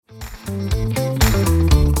Hello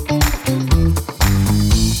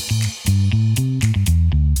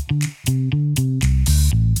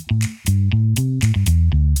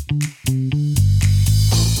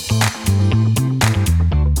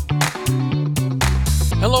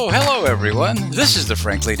everyone. This is the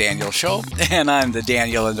Frankly Daniel Show, and I'm the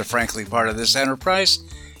Daniel in the Frankly part of this enterprise.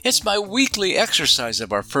 It's my weekly exercise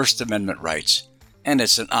of our First Amendment rights, and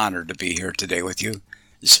it's an honor to be here today with you.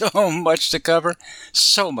 So much to cover,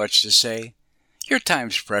 so much to say. Your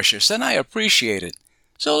time's precious, and I appreciate it.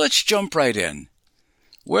 So let's jump right in.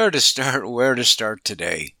 Where to start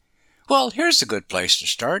today? Well, here's a good place to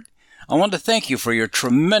start. I want to thank you for your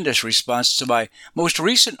tremendous response to my most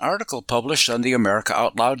recent article published on the America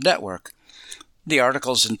Out Loud Network. The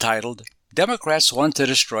article is entitled, Democrats Want to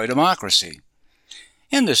Destroy Democracy.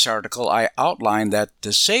 In this article, I outlined that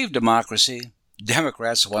to save democracy,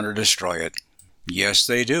 Democrats want to destroy it. Yes,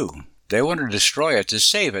 they do. They want to destroy it to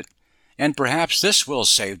save it, and perhaps this will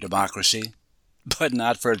save democracy, but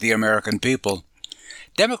not for the American people.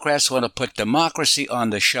 Democrats want to put democracy on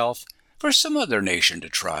the shelf for some other nation to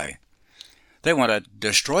try. They want to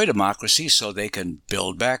destroy democracy so they can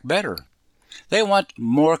build back better. They want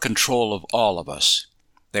more control of all of us.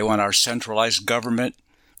 They want our centralized government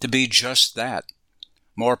to be just that,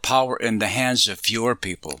 more power in the hands of fewer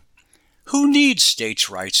people. Who needs states'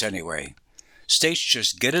 rights anyway? States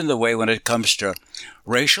just get in the way when it comes to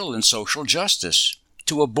racial and social justice,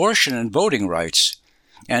 to abortion and voting rights,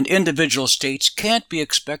 and individual states can't be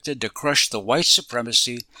expected to crush the white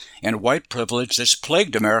supremacy and white privilege that's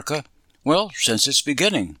plagued America, well, since its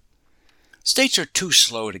beginning. States are too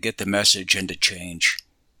slow to get the message and to change.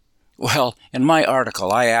 Well, in my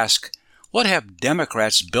article, I ask, what have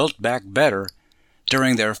Democrats built back better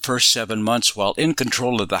during their first 7 months while in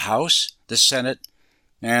control of the House, the Senate,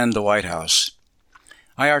 and the White House?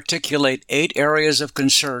 I articulate 8 areas of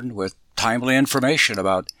concern with timely information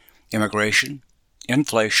about immigration,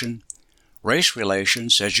 inflation, race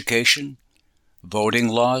relations, education, voting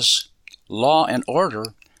laws, law and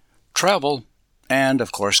order, travel, and,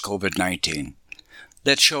 of course, COVID-19,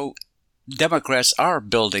 that show Democrats are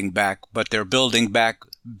building back, but they're building back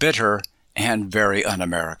bitter and very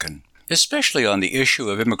un-American, especially on the issue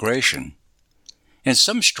of immigration. In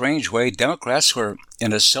some strange way, Democrats were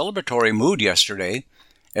in a celebratory mood yesterday,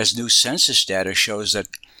 as new census data shows that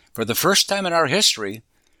for the first time in our history,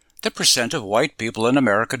 the percent of white people in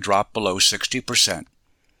America dropped below 60%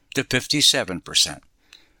 to 57%.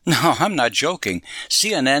 No, I'm not joking.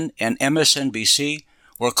 CNN and MSNBC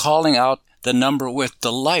were calling out the number with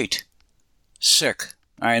delight. Sick,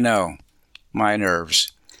 I know. My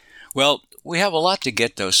nerves. Well, we have a lot to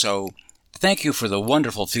get though, so thank you for the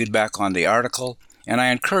wonderful feedback on the article, and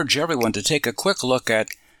I encourage everyone to take a quick look at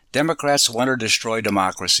Democrats Want to Destroy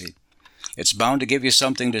Democracy. It's bound to give you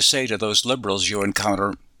something to say to those liberals you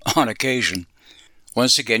encounter on occasion.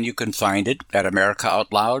 Once again, you can find it at America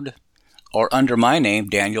Out Loud, or under my name,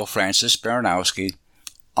 Daniel Francis Baranowski,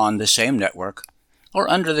 on the same network,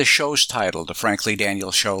 or under the show's title, The Frankly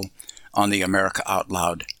Daniel Show, on the America Out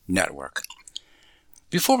Loud Network.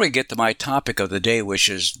 Before we get to my topic of the day, which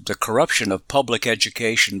is the corruption of public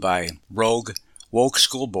education by rogue, woke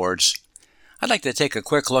school boards, I'd like to take a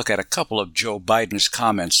quick look at a couple of Joe Biden's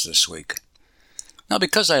comments this week. Now,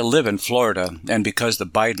 because I live in Florida, and because the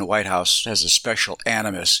Biden White House has a special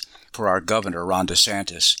animus for our governor, Ron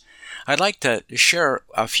DeSantis, I'd like to share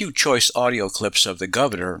a few choice audio clips of the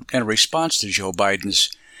governor in response to Joe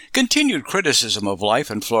Biden's continued criticism of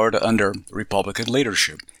life in Florida under Republican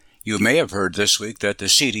leadership. You may have heard this week that the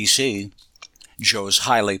CDC, Joe's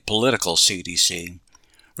highly political CDC,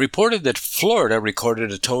 reported that Florida recorded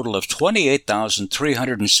a total of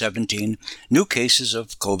 28,317 new cases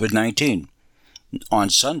of COVID-19 on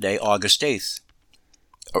Sunday, August 8th.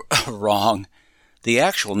 Wrong. The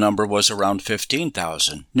actual number was around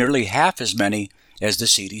 15,000, nearly half as many as the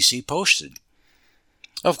CDC posted.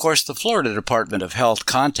 Of course, the Florida Department of Health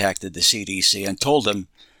contacted the CDC and told them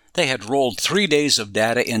they had rolled 3 days of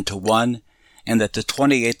data into one and that the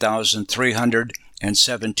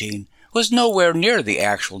 28,317 was nowhere near the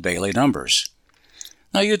actual daily numbers.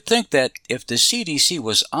 Now, you'd think that if the CDC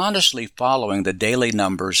was honestly following the daily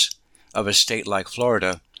numbers of a state like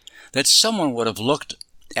Florida, that someone would have looked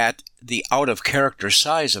at the out-of-character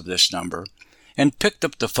size of this number and picked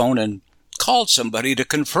up the phone and called somebody to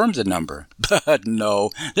confirm the number. But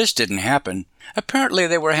no, this didn't happen. Apparently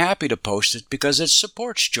they were happy to post it because it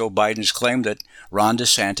supports Joe Biden's claim that Ron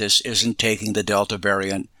DeSantis isn't taking the Delta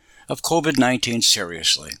variant of COVID-19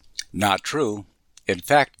 seriously. Not true. In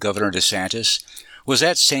fact, Governor DeSantis was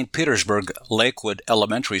at St. Petersburg Lakewood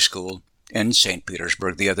Elementary School in St.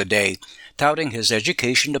 Petersburg the other day, touting his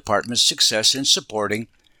education department's success in supporting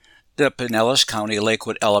the Pinellas County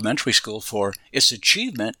Lakewood Elementary School for its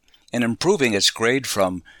achievement in improving its grade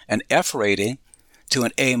from an F rating to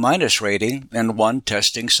an A- rating in one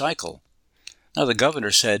testing cycle. Now, the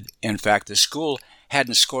governor said, in fact, the school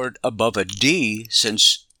hadn't scored above a D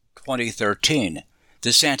since 2013.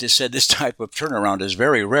 DeSantis said this type of turnaround is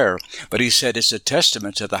very rare, but he said it's a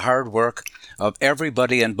testament to the hard work of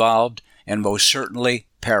everybody involved and most certainly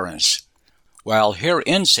parents. While here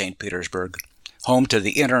in St. Petersburg, home to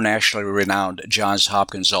the internationally renowned Johns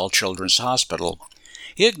Hopkins All Children's Hospital,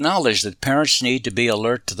 he acknowledged that parents need to be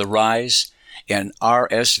alert to the rise in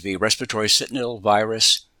RSV, respiratory syncytial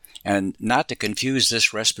virus, and not to confuse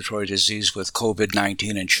this respiratory disease with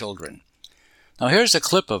COVID-19 in children. Now here's a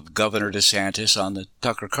clip of Governor DeSantis on the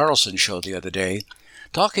Tucker Carlson show the other day,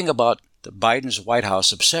 talking about the Biden's White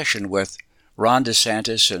House obsession with Ron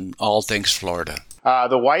DeSantis and all things Florida.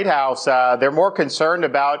 The White House, they're more concerned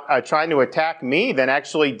about trying to attack me than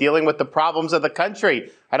actually dealing with the problems of the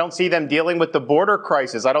country. I don't see them dealing with the border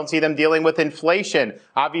crisis. I don't see them dealing with inflation.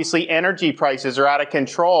 Obviously, energy prices are out of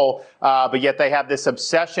control, but yet they have this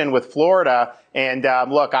obsession with Florida. And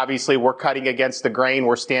look, obviously, we're cutting against the grain.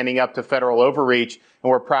 We're standing up to federal overreach,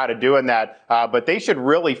 and we're proud of doing that. But they should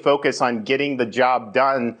really focus on getting the job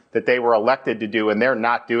done that they were elected to do, and they're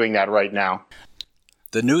not doing that right now.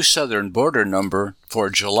 The new southern border number for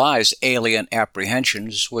July's alien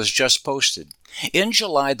apprehensions was just posted. In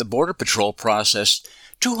July, the Border Patrol processed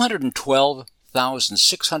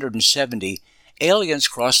 212,670 aliens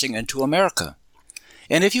crossing into America.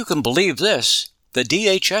 And if you can believe this, the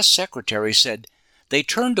DHS secretary said they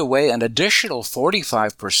turned away an additional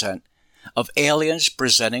 45% of aliens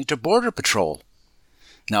presenting to Border Patrol.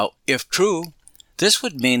 Now, if true, this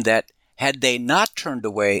would mean that had they not turned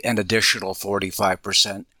away an additional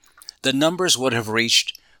 45%, the numbers would have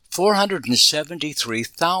reached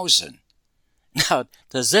 473,000. Now,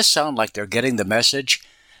 does this sound like they're getting the message?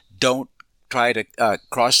 Don't try to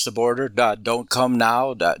cross the border. Don't come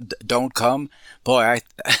now. Don't come. Boy,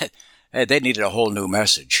 they needed a whole new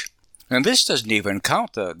message. And this doesn't even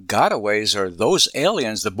count the gotaways or those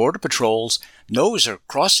aliens the Border Patrols knows are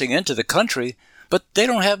crossing into the country, but they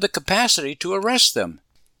don't have the capacity to arrest them.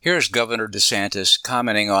 Here's Governor DeSantis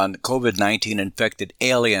commenting on COVID-19 infected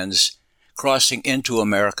aliens crossing into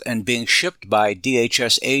America and being shipped by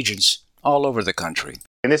DHS agents all over the country.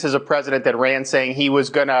 And this is a president that ran saying he was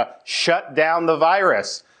going to shut down the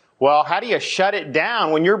virus. Well, how do you shut it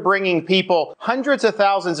down when you're bringing people, hundreds of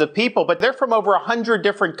thousands of people, but they're from over 100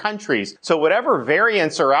 different countries. So whatever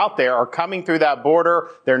variants are out there are coming through that border.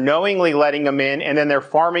 They're knowingly letting them in, and then they're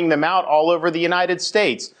farming them out all over the United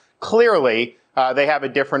States. Clearly, they have a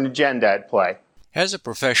different agenda at play. As a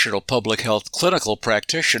professional public health clinical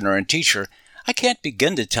practitioner and teacher, I can't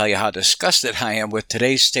begin to tell you how disgusted I am with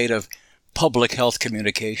today's state of public health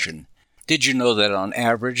communication. Did you know that on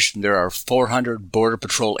average there are 400 Border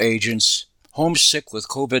Patrol agents homesick with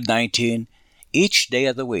COVID-19 each day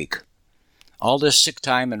of the week? All this sick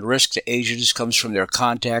time and risk to agents comes from their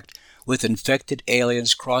contact with infected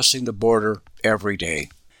aliens crossing the border every day.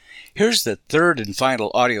 Here's the third and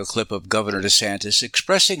final audio clip of Governor DeSantis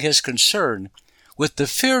expressing his concern with the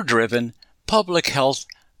fear-driven public health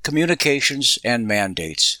communications and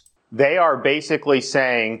mandates. They are basically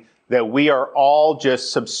saying that we are all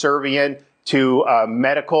just subservient to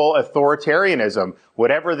medical authoritarianism.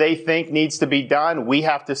 Whatever they think needs to be done, we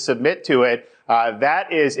have to submit to it.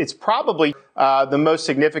 It's probably the most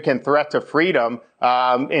significant threat to freedom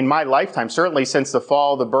in my lifetime, certainly since the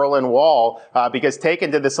fall of the Berlin Wall, because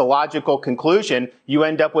taken to this illogical conclusion, you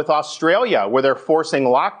end up with Australia, where they're forcing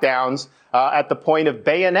lockdowns at the point of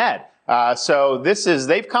bayonet. So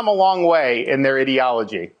they've come a long way in their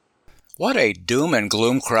ideology. What a doom and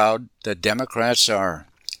gloom crowd the Democrats are.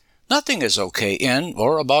 Nothing is okay in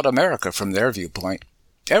or about America from their viewpoint.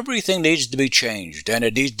 Everything needs to be changed, and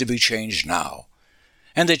it needs to be changed now.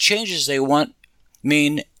 And the changes they want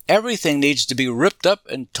mean everything needs to be ripped up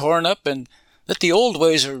and torn up, and that the old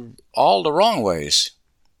ways are all the wrong ways.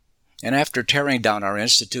 And after tearing down our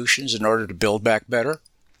institutions in order to build back better,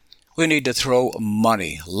 we need to throw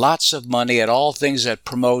money, lots of money, at all things that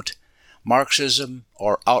promote Marxism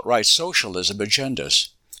or outright socialism agendas.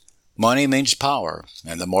 Money means power,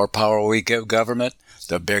 and the more power we give government,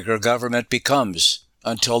 the bigger government becomes,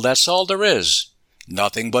 until that's all there is,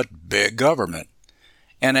 nothing but big government.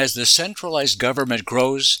 And as the centralized government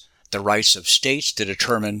grows, the rights of states to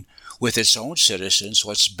determine with its own citizens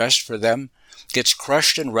what's best for them gets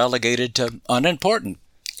crushed and relegated to unimportant.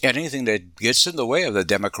 Anything that gets in the way of the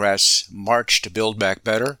Democrats' march to build back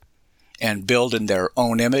better, and build in their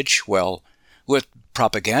own image, well, with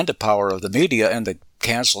propaganda power of the media and the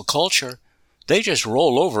cancel culture, they just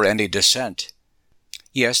roll over any dissent.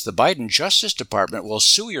 Yes, the Biden Justice Department will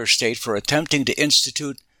sue your state for attempting to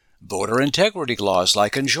institute voter integrity laws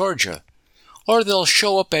like in Georgia. Or they'll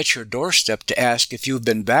show up at your doorstep to ask if you've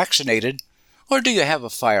been vaccinated or do you have a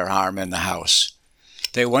firearm in the house.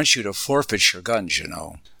 They want you to forfeit your guns, you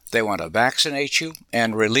know. They want to vaccinate you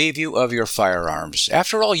and relieve you of your firearms.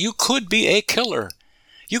 After all, you could be a killer.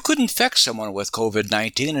 You could infect someone with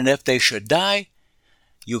COVID-19, and if they should die,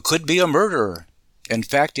 you could be a murderer. In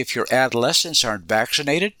fact, if your adolescents aren't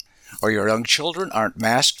vaccinated or your young children aren't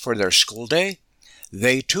masked for their school day,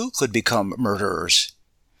 they too could become murderers.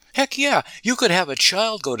 Heck yeah, you could have a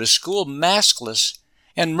child go to school maskless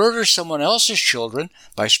and murder someone else's children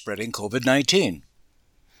by spreading COVID-19.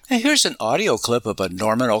 And here's an audio clip of a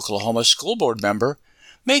Norman, Oklahoma school board member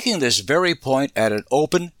making this very point at an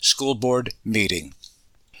open school board meeting.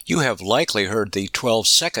 You have likely heard the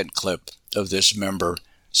 12-second clip of this member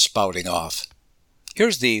spouting off.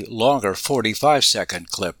 Here's the longer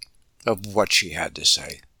 45-second clip of what she had to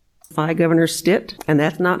say. Governor Stitt, and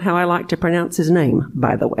that's not how I like to pronounce his name,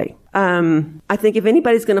 by the way. I think if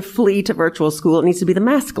anybody's going to flee to virtual school, it needs to be the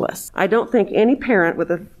maskless. I don't think any parent with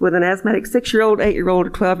an asthmatic 6-year-old, 8-year-old, or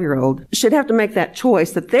 12-year-old should have to make that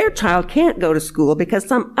choice that their child can't go to school because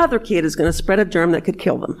some other kid is going to spread a germ that could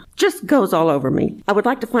kill them. Just goes all over me. I would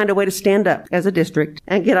like to find a way to stand up as a district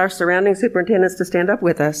and get our surrounding superintendents to stand up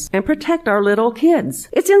with us and protect our little kids.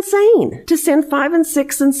 It's insane to send 5 and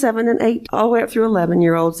 6 and 7 and 8 all the way up through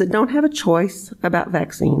 11-year-olds that don't have a choice about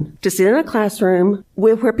vaccine to sit in a classroom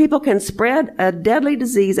where people can spread a deadly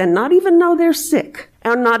disease and not even know they're sick,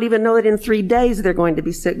 and not even know that in 3 days they're going to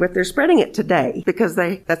be sick, but they're spreading it today because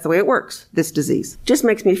that's the way it works, this disease. Just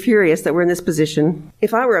makes me furious that we're in this position.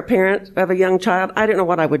 If I were a parent of a young child, I don't know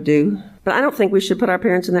what I would do, but I don't think we should put our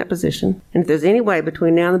parents in that position. And if there's any way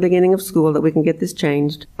between now and the beginning of school that we can get this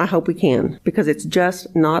changed, I hope we can, because it's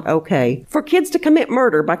just not okay for kids to commit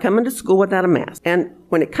murder by coming to school without a mask. And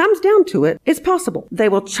when it comes down to it, it's possible. They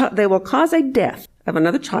will cause a death of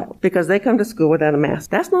another child because they come to school without a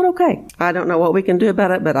mask. That's not okay. I don't know what we can do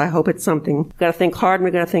about it, but I hope it's something. We've got to think hard and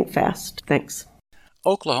we've got to think fast. Thanks.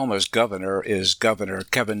 Oklahoma's governor is Governor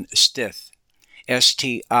Kevin Stitt,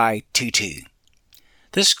 S-T-I-T-T.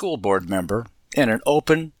 This school board member, in an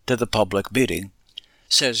open to the public meeting,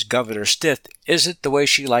 says Governor Stitt isn't the way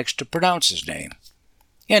she likes to pronounce his name.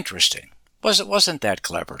 Interesting. Wasn't that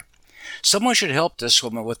clever? Someone should help this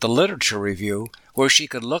woman with the literature review where she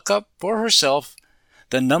could look up for herself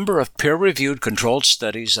the number of peer-reviewed controlled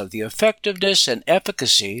studies of the effectiveness and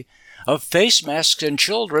efficacy of face masks in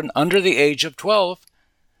children under the age of 12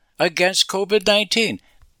 against COVID-19.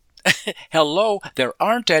 Hello, there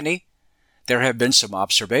aren't any. There have been some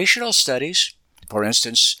observational studies. For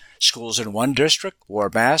instance, schools in one district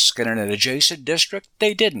wore masks and in an adjacent district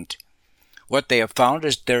they didn't. What they have found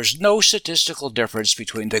is there's no statistical difference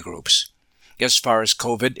between the groups as far as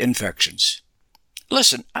COVID infections.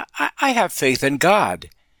 Listen, I have faith in God,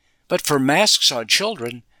 but for masks on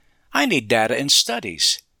children, I need data and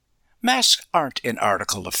studies. Masks aren't an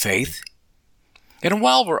article of faith. And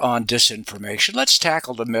while we're on disinformation, let's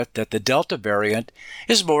tackle the myth that the Delta variant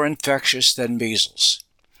is more infectious than measles.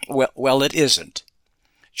 Well, it isn't.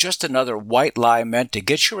 Just another white lie meant to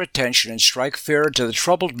get your attention and strike fear into the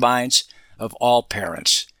troubled minds of all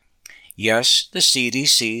parents. Yes, the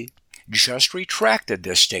CDC just retracted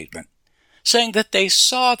this statement, saying that they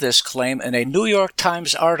saw this claim in a New York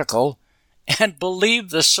Times article and believed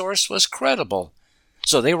the source was credible.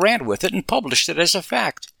 So they ran with it and published it as a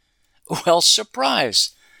fact. Well,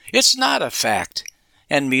 surprise! It's not a fact.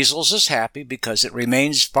 And measles is happy because it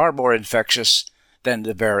remains far more infectious than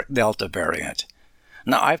the Delta variant.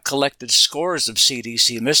 Now, I've collected scores of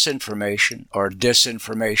CDC misinformation or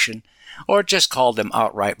disinformation, or just called them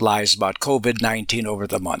outright lies about COVID-19 over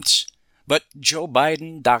the months. But Joe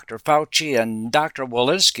Biden, Dr. Fauci, and Dr.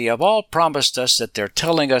 Walensky have all promised us that they're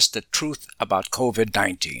telling us the truth about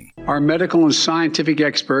COVID-19. Our medical and scientific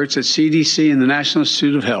experts at CDC and the National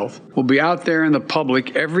Institute of Health will be out there in the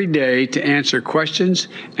public every day to answer questions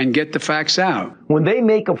and get the facts out. When they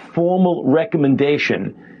make a formal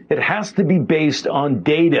recommendation, it has to be based on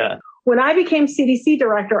data. When I became CDC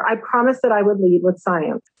director, I promised that I would lead with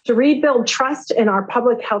science, to rebuild trust in our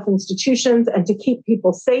public health institutions and to keep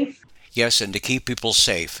people safe. Yes, and to keep people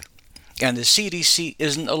safe. And the CDC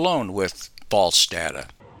isn't alone with false data.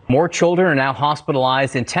 More children are now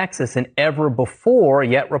hospitalized in Texas than ever before,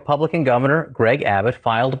 yet Republican Governor Greg Abbott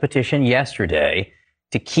filed a petition yesterday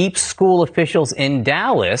to keep school officials in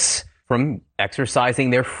Dallas from exercising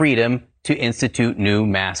their freedom to institute new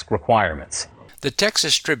mask requirements. The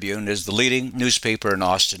Texas Tribune is the leading newspaper in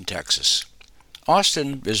Austin, Texas.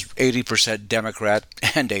 Austin is 80% Democrat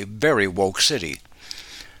and a very woke city.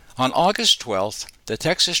 On August 12th, the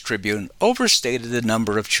Texas Tribune overstated the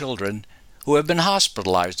number of children who have been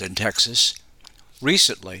hospitalized in Texas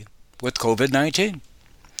recently with COVID-19.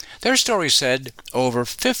 Their story said over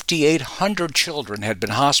 5,800 children had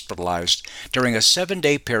been hospitalized during a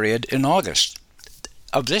 7-day period in August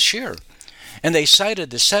of this year, and they cited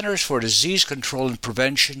the Centers for Disease Control and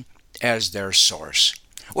Prevention as their source.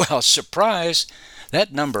 Well, surprise,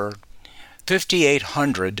 that number,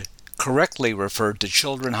 5,800, correctly referred to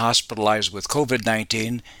children hospitalized with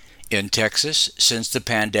COVID-19 in Texas since the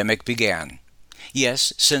pandemic began.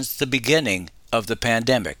 Yes, since the beginning of the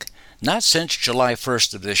pandemic, not since July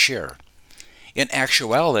 1st of this year. In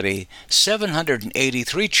actuality,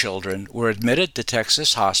 783 children were admitted to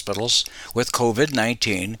Texas hospitals with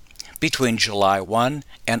COVID-19 between July 1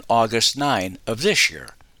 and August 9 of this year.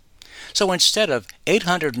 So instead of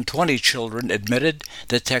 820 children admitted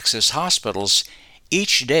to Texas hospitals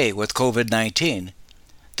each day with COVID-19,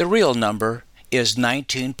 the real number is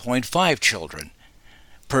 19.5 children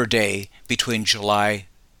per day between July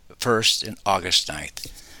 1st and August 9th.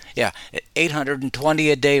 Yeah, 820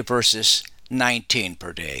 a day versus 19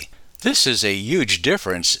 per day. This is a huge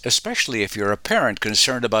difference, especially if you're a parent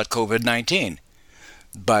concerned about COVID-19.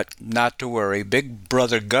 But not to worry, Big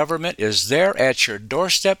Brother government is there at your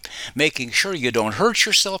doorstep, making sure you don't hurt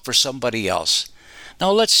yourself or somebody else.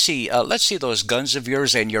 Now let's see those guns of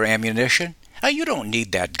yours and your ammunition. You don't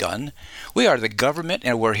need that gun. We are the government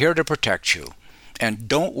and we're here to protect you. And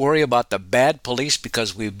don't worry about the bad police,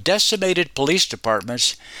 because we've decimated police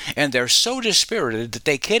departments and they're so dispirited that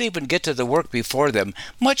they can't even get to the work before them,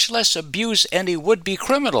 much less abuse any would-be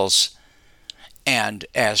criminals. And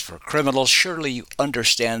as for criminals, surely you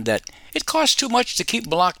understand that it costs too much to keep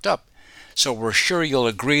them locked up. So we're sure you'll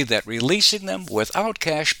agree that releasing them without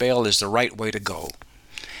cash bail is the right way to go.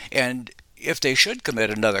 And if they should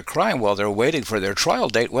commit another crime while they're waiting for their trial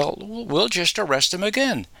date, well, we'll just arrest them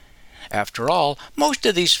again. After all, most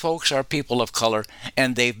of these folks are people of color,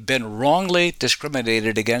 and they've been wrongly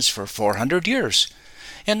discriminated against for 400 years.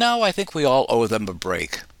 And now I think we all owe them a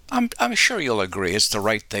break. I'm sure you'll agree it's the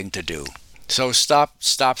right thing to do. So stop.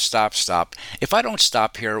 If I don't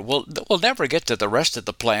stop here, we'll never get to the rest of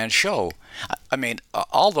the planned show. I mean,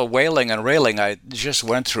 all the wailing and railing I just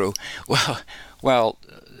went through, well,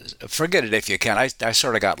 forget it if you can. I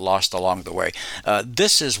sort of got lost along the way.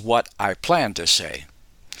 This is what I plan to say.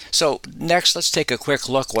 So next, let's take a quick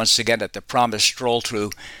look once again at the promised stroll through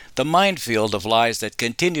the minefield of lies that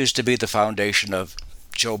continues to be the foundation of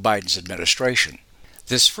Joe Biden's administration.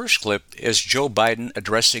 This first clip is Joe Biden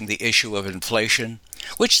addressing the issue of inflation,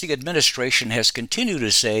 which the administration has continued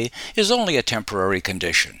to say is only a temporary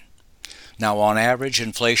condition. Now, on average,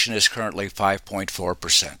 inflation is currently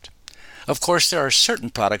 5.4%. Of course, there are certain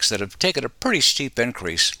products that have taken a pretty steep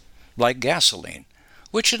increase, like gasoline,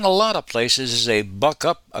 which in a lot of places is $1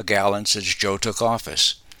 up a gallon since Joe took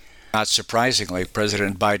office. Not surprisingly,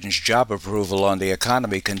 President Biden's job approval on the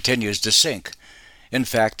economy continues to sink. In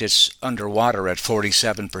fact, it's underwater at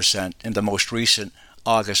 47% in the most recent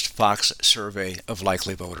August Fox survey of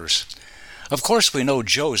likely voters. Of course, we know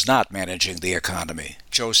Joe's not managing the economy.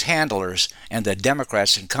 Joe's handlers and the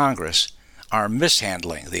Democrats in Congress are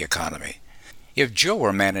mishandling the economy. If Joe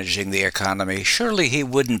were managing the economy, surely he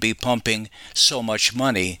wouldn't be pumping so much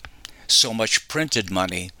money, so much printed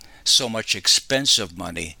money, so much expensive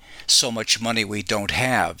money, so much money we don't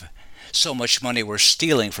have, so much money we're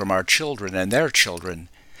stealing from our children and their children,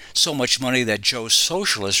 so much money that Joe's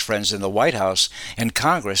socialist friends in the White House and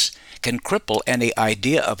Congress can cripple any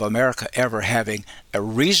idea of America ever having a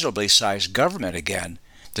reasonably sized government again,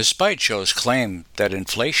 despite Joe's claim that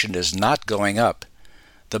inflation is not going up.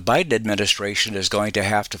 The Biden administration is going to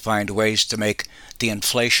have to find ways to make the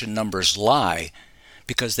inflation numbers lie,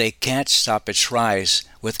 because they can't stop its rise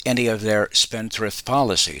with any of their spendthrift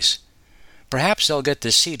policies. Perhaps they'll get the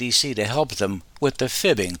CDC to help them with the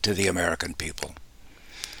fibbing to the American people.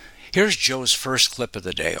 Here's Joe's first clip of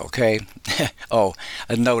the day, okay?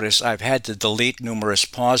 Notice I've had to delete numerous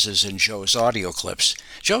pauses in Joe's audio clips.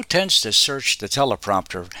 Joe tends to search the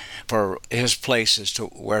teleprompter for his place as to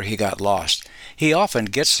where he got lost. He often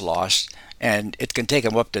gets lost, and it can take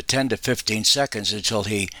him up to 10 to 15 seconds until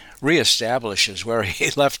he reestablishes where he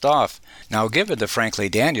left off. Now, given the Frankly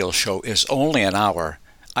Daniels show is only an hour,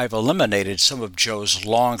 I've eliminated some of Joe's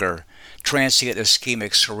longer, transient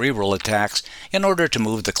ischemic cerebral attacks in order to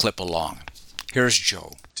move the clip along. Here's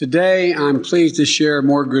Joe. Today, I'm pleased to share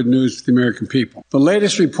more good news with the American people. The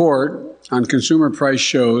latest report on consumer price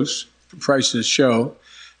shows prices show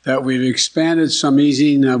that we've expanded some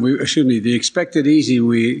easing. The expected easing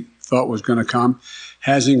we thought was going to come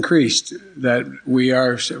has increased. That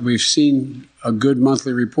we've seen a good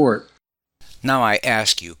monthly report. Now I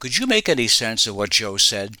ask you, could you make any sense of what Joe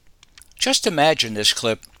said? Just imagine this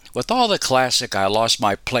clip with all the classic "I lost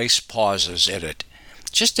my place" pauses in it.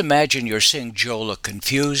 Just imagine you're seeing Joe look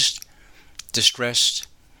confused, distressed,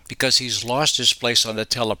 because he's lost his place on the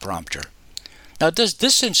teleprompter. Now, does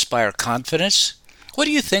this inspire confidence? What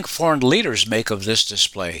do you think foreign leaders make of this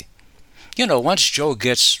display? You know, once Joe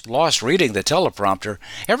gets lost reading the teleprompter,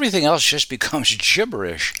 everything else just becomes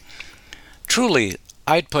gibberish. Truly,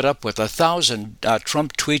 I'd put up with 1,000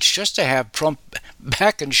 Trump tweets just to have Trump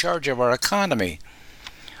back in charge of our economy.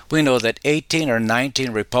 We know that 18 or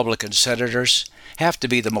 19 Republican senators have to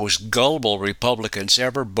be the most gullible Republicans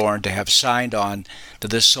ever born to have signed on to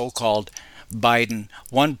this so-called Biden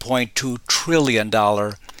 $1.2 trillion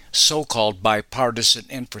so-called bipartisan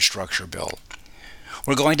infrastructure bill.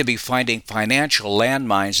 We're going to be finding financial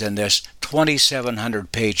landmines in this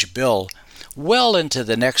 2,700-page bill well into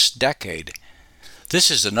the next decade.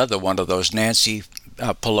 This is another one of those Nancy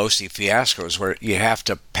Pelosi fiascos where you have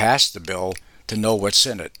to pass the bill to know what's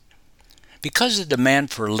in it. Because the demand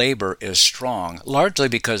for labor is strong, largely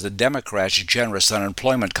because the Democrats' generous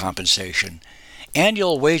unemployment compensation,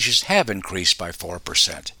 annual wages have increased by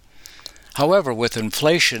 4%. However, with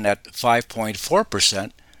inflation at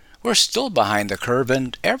 5.4%, we're still behind the curve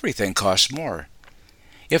and everything costs more.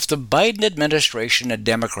 If the Biden administration and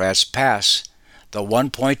Democrats pass the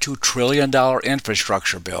 $1.2 trillion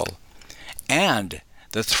infrastructure bill and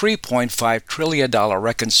the $3.5 trillion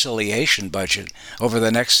reconciliation budget over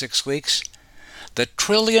the next 6 weeks, the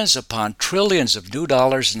trillions upon trillions of new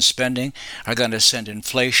dollars in spending are going to send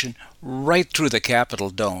inflation right through the Capitol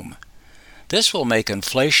dome. This will make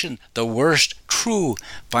inflation the worst true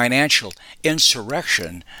financial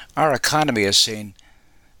insurrection our economy has seen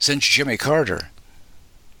since Jimmy Carter.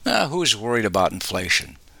 Who's worried about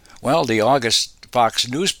inflation? Well, the August Fox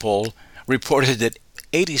News poll reported that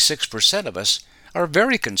 86% of us are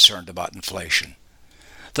very concerned about inflation.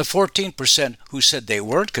 The 14% who said they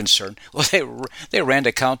weren't concerned, well, they ran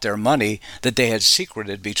to count their money that they had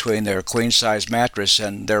secreted between their queen-size mattress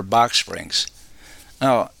and their box springs.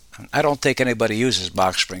 Now, I don't think anybody uses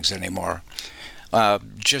box springs anymore.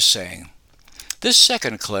 Just saying. This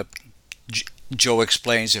second clip, Joe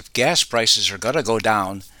explains if gas prices are going to go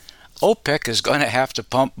down, OPEC is going to have to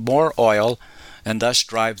pump more oil and thus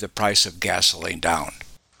drive the price of gasoline down.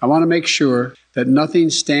 I want to make sure that nothing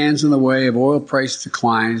stands in the way of oil price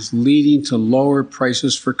declines leading to lower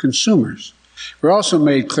prices for consumers. We also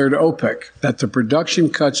made clear to OPEC that the production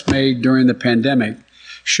cuts made during the pandemic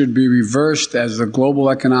should be reversed as the global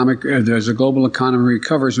economy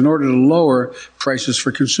recovers in order to lower prices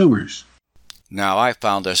for consumers. Now, I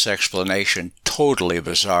found this explanation totally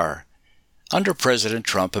bizarre. Under President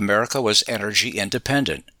Trump, America was energy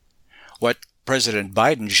independent. What President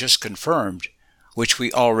Biden just confirmed, which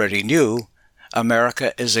we already knew,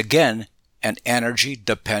 America is again an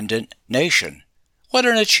energy-dependent nation. What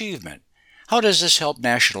an achievement. How does this help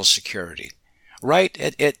national security? Right?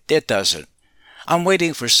 It doesn't. I'm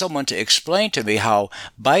waiting for someone to explain to me how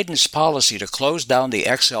Biden's policy to close down the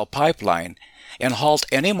XL pipeline and halt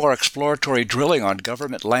any more exploratory drilling on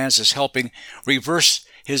government lands is helping reverse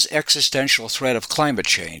his existential threat of climate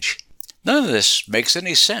change. None of this makes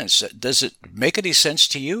any sense. Does it make any sense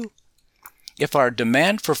to you? If our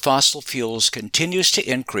demand for fossil fuels continues to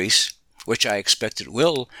increase, which I expect it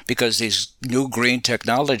will because these new green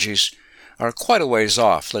technologies are quite a ways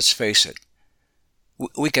off, let's face it,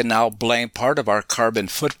 we can now blame part of our carbon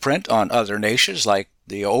footprint on other nations like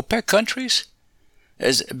the OPEC countries?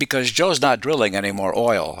 Because Joe's not drilling any more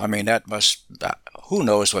oil. I mean, who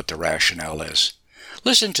knows what the rationale is.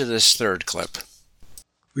 Listen to this third clip.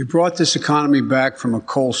 We brought this economy back from a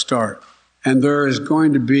cold start, and there are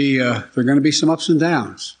going to be some ups and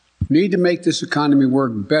downs. We need to make this economy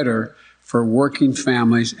work better for working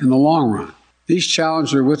families in the long run. These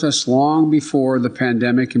challenges are with us long before the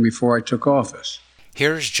pandemic and before I took office.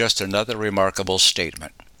 Here's just another remarkable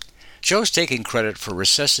statement. Joe's taking credit for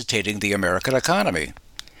resuscitating the American economy.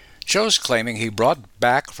 Joe's claiming he brought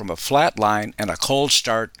back from a flat line and a cold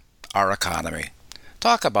start our economy.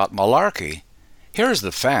 Talk about malarkey. Here's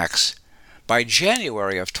the facts. By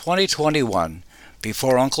January of 2021,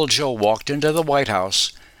 before Uncle Joe walked into the White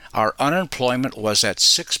House, our unemployment was at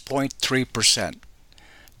 6.3%,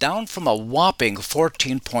 down from a whopping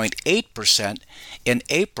 14.8% in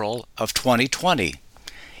April of 2020.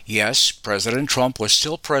 Yes, President Trump was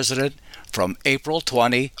still president from April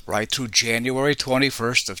 20 right through January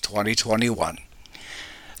 21st of 2021.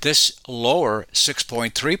 This lower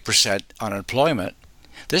 6.3% unemployment,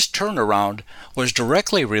 this turnaround was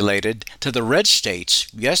directly related to the red states,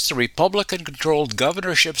 yes, the Republican-controlled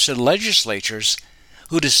governorships and legislatures,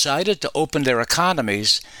 who decided to open their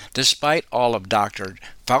economies despite all of Dr.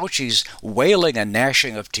 Fauci's wailing and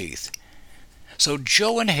gnashing of teeth. So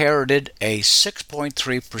Joe inherited a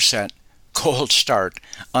 6.3% cold start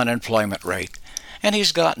unemployment rate, and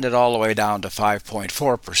he's gotten it all the way down to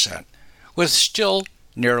 5.4%, with still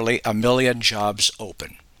nearly 1 million jobs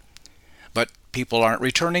open. But people aren't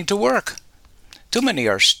returning to work. Too many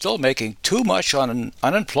are still making too much on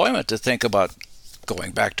unemployment to think about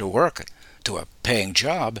going back to work, to a paying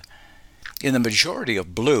job. In the majority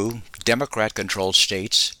of blue, Democrat-controlled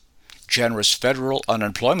states, generous federal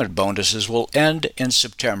unemployment bonuses will end in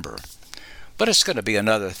September. But it's going to be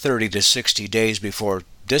another 30 to 60 days before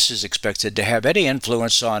this is expected to have any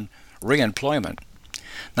influence on reemployment.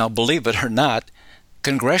 Now, believe it or not,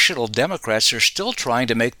 congressional Democrats are still trying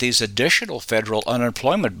to make these additional federal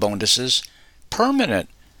unemployment bonuses permanent.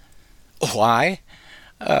 Why?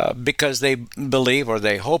 Because they believe or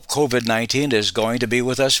they hope COVID-19 is going to be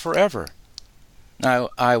with us forever. Now,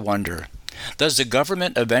 I wonder, does the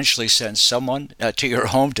government eventually send someone to your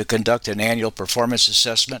home to conduct an annual performance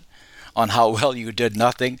assessment on how well you did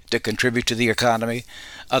nothing to contribute to the economy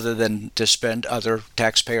other than to spend other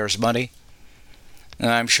taxpayers' money?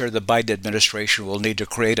 And I'm sure the Biden administration will need to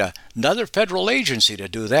create another federal agency to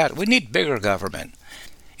do that. We need bigger government.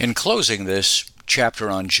 In closing this chapter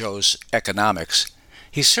on Joe's economics,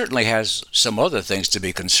 he certainly has some other things to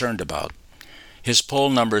be concerned about. His poll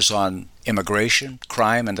numbers on immigration,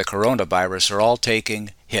 crime, and the coronavirus are all taking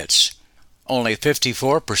hits. Only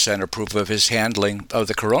 54% approve of his handling of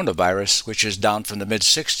the coronavirus, which is down from the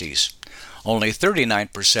mid-60s. Only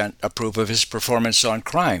 39% approve of his performance on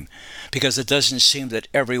crime, because it doesn't seem that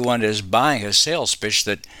everyone is buying his sales pitch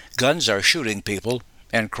that guns are shooting people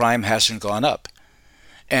and crime hasn't gone up.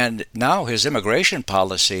 And now his immigration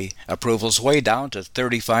policy approval's way down to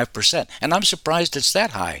 35%, and I'm surprised it's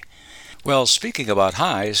that high. Well, speaking about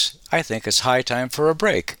highs, I think it's high time for a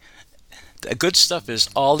break. The good stuff is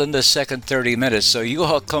all in the second 30 minutes, so you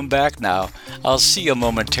all come back now. I'll see you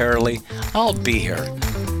momentarily. I'll be here.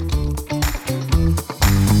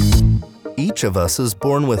 Each of us is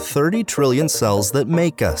born with 30 trillion cells that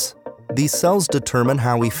make us. These cells determine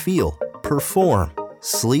how we feel, perform,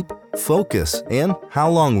 sleep, focus, and how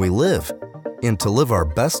long we live. And to live our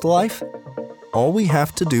best life, all we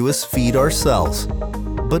have to do is feed our cells.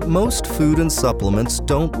 But most food and supplements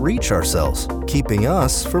don't reach our cells, keeping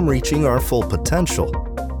us from reaching our full potential.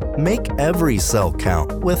 Make every cell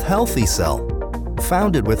count with Healthy Cell.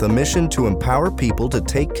 Founded with a mission to empower people to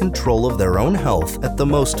take control of their own health at the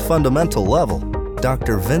most fundamental level,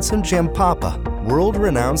 Dr. Vincent Giampapa,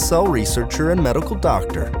 world-renowned cell researcher and medical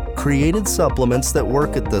doctor, created supplements that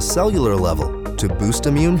work at the cellular level to boost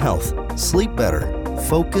immune health, sleep better,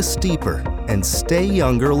 focus deeper, and stay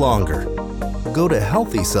younger longer. Go to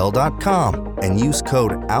healthycell.com and use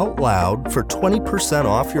code OUTLOUD for 20%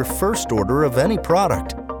 off your first order of any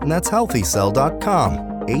product. And that's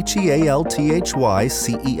healthycell.com,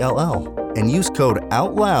 HEALTHYCELL, and use code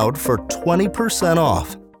OUTLOUD for 20%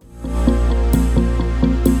 off.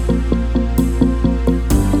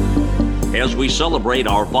 As we celebrate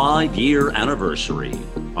our 5-year anniversary,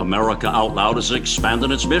 America Out Loud is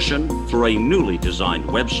expanding its mission through a newly designed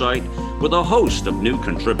website with a host of new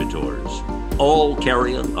contributors, all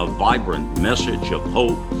carrying a vibrant message of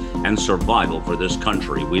hope and survival for this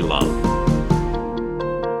country we love.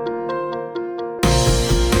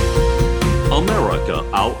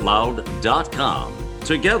 AmericaOutloud.com.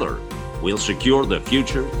 Together, we'll secure the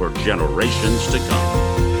future for generations to come.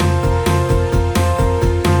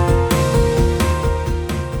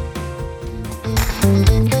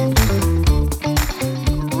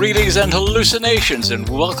 Greetings and hallucinations, and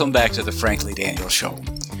welcome back to the Frankly Daniel Show.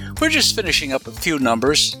 We're just finishing up a few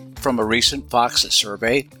numbers from a recent Fox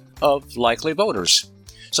survey of likely voters.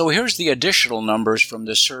 So here's the additional numbers from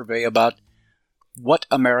this survey about what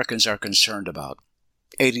Americans are concerned about.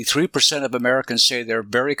 83% of Americans say they're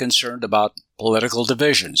very concerned about political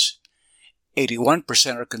divisions.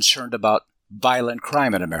 81% are concerned about violent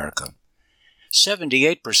crime in America.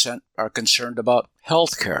 78% are concerned about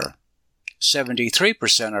health care.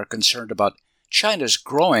 73% are concerned about China's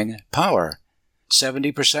growing power.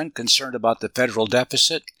 70% concerned about the federal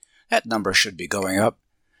deficit. That number should be going up.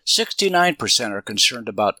 69% are concerned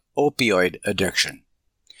about opioid addiction.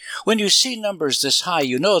 When you see numbers this high,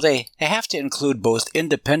 you know they have to include both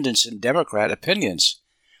independents and Democrat opinions.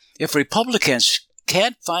 If Republicans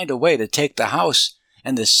can't find a way to take the House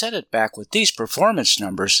and the Senate back with these performance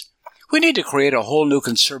numbers, We need to create a whole new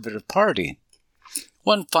conservative party.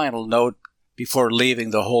 One final note before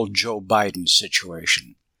leaving the whole Joe Biden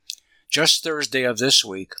situation. Just Thursday of this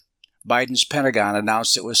week, Biden's Pentagon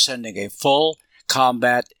announced it was sending a full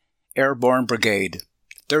combat airborne brigade,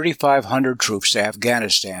 3,500 troops to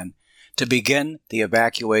Afghanistan to begin the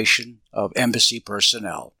evacuation of embassy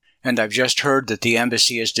personnel. And I've just heard that the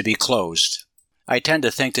embassy is to be closed. I tend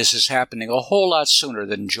to think this is happening a whole lot sooner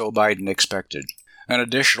than Joe Biden expected. An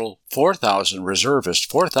additional 4,000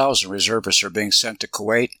 reservists are being sent to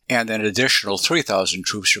Kuwait, and an additional 3,000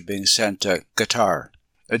 troops are being sent to Qatar.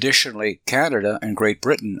 Additionally, Canada and Great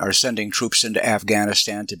Britain are sending troops into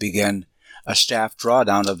Afghanistan to begin a staff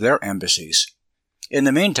drawdown of their embassies. In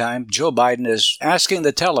the meantime, Joe Biden is asking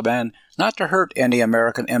the Taliban not to hurt any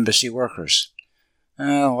American embassy workers.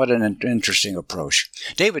 What an interesting approach.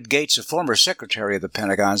 David Gates, a former secretary of the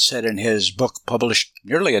Pentagon, said in his book published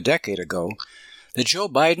nearly a decade ago that Joe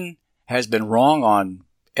Biden has been wrong on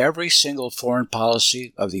every single foreign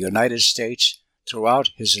policy of the United States throughout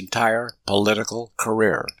his entire political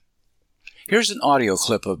career. Here's an audio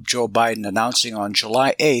clip of Joe Biden announcing on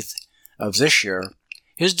July 8th of this year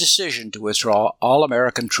his decision to withdraw all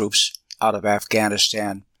American troops out of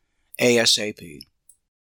Afghanistan ASAP.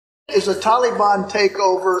 Is a Taliban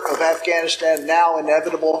takeover of Afghanistan now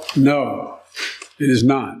inevitable? No, it is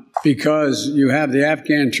not. Because you have the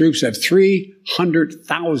Afghan troops have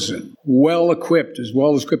 300,000 well-equipped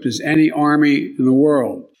as any army in the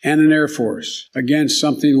world, and an air force against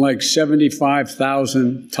something like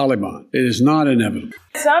 75,000 Taliban. It is not inevitable.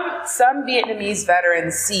 Some Vietnamese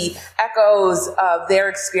veterans see echoes of their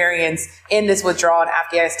experience in this withdrawal in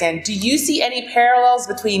Afghanistan. Do you see any parallels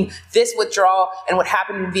between this withdrawal and what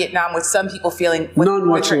happened in Vietnam, with some people feeling... None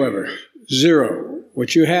whatsoever. Zero.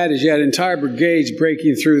 What you had entire brigades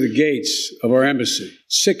breaking through the gates of our embassy.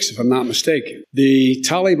 6, if I'm not mistaken. The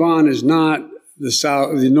Taliban is not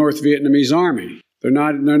the North Vietnamese army. They're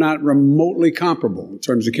not remotely comparable in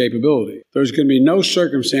terms of capability. There's going to be no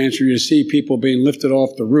circumstance where you see people being lifted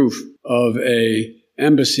off the roof of a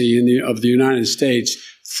embassy of the United States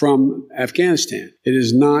from Afghanistan. It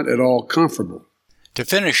is not at all comparable. To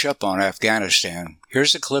finish up on Afghanistan,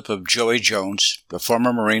 here's a clip of Joey Jones, the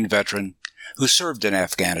former Marine veteran who served in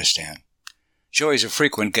Afghanistan. Joey's a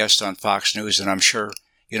frequent guest on Fox News, and I'm sure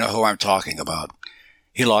you know who I'm talking about.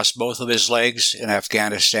 He lost both of his legs in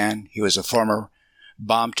Afghanistan. He was a former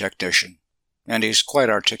bomb technician, and he's quite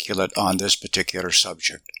articulate on this particular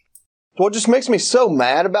subject. What just makes me so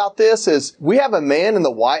mad about this is we have a man in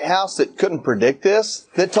the White House that couldn't predict this,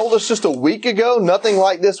 that told us just a week ago nothing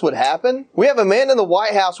like this would happen. We have a man in the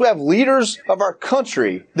White House, we have leaders of our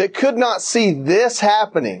country that could not see this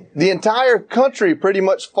happening. The entire country pretty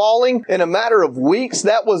much falling in a matter of weeks.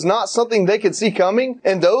 That was not something they could see coming.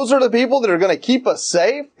 And those are the people that are going to keep us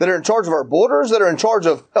safe, that are in charge of our borders, that are in charge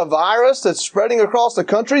of a virus that's spreading across the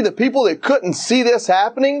country, the people that couldn't see this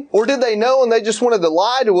happening? Or did they know and they just wanted to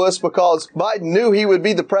lie to us because Biden knew he would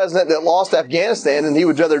be the president that lost Afghanistan and he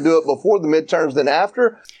would rather do it before the midterms than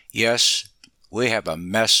after? Yes, we have a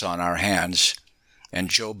mess on our hands, and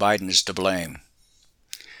Joe Biden is to blame.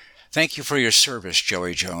 Thank you for your service,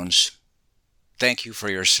 Joey Jones. Thank you for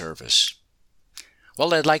your service.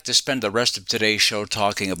 Well, I'd like to spend the rest of today's show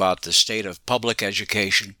talking about the state of public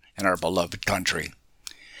education in our beloved country.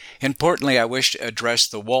 Importantly, I wish to address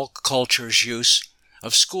the woke culture's use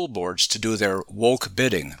of school boards to do their woke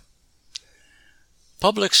bidding.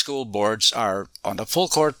 Public school boards are on a full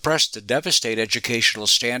court press to devastate educational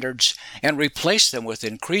standards and replace them with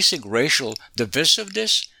increasing racial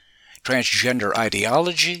divisiveness, transgender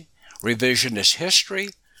ideology, revisionist history,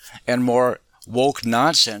 and more woke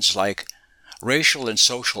nonsense like racial and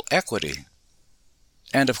social equity.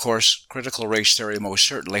 And of course, critical race theory most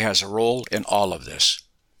certainly has a role in all of this.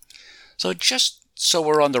 So just so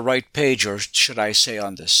we're on the right page, or should I say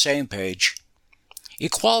on the same page,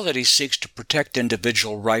 equality seeks to protect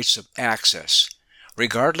individual rights of access,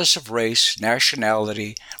 regardless of race,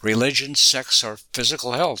 nationality, religion, sex, or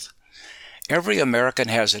physical health. Every American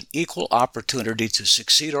has an equal opportunity to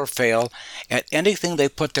succeed or fail at anything they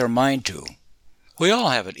put their mind to. We all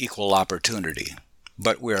have an equal opportunity,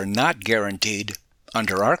 but we are not guaranteed,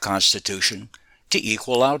 under our Constitution, to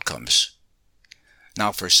equal outcomes.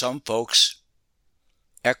 Now, for some folks,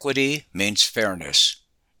 equity means fairness,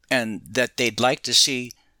 and that they'd like to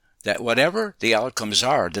see that whatever the outcomes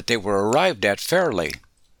are, that they were arrived at fairly.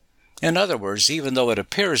 In other words, even though it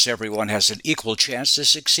appears everyone has an equal chance to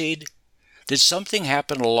succeed, did something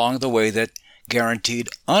happen along the way that guaranteed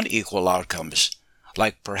unequal outcomes,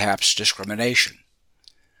 like perhaps discrimination?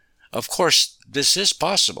 Of course, this is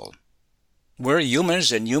possible. We're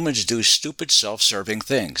humans, and humans do stupid, self-serving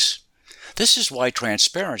things. This is why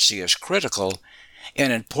transparency is critical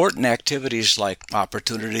in important activities like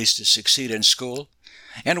opportunities to succeed in school,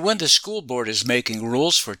 and when the school board is making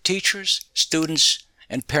rules for teachers, students,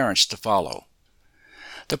 and parents to follow.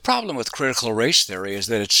 The problem with critical race theory is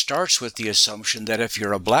that it starts with the assumption that if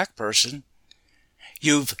you're a black person,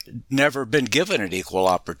 you've never been given an equal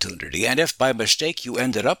opportunity, and if by mistake you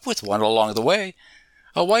ended up with one along the way,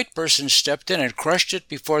 a white person stepped in and crushed it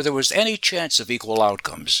before there was any chance of equal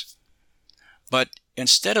outcomes. But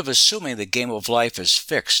instead of assuming the game of life is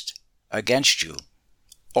fixed against you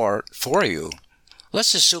or for you,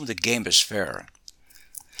 let's assume the game is fair.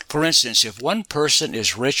 For instance, if one person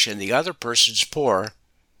is rich and the other person's poor,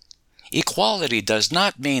 equality does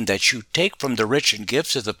not mean that you take from the rich and give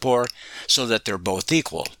to the poor so that they're both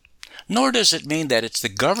equal. Nor does it mean that it's the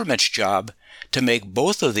government's job to make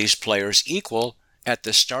both of these players equal at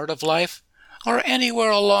the start of life or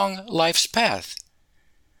anywhere along life's path.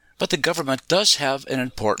 But the government does have an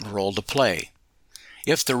important role to play.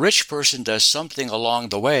 If the rich person does something along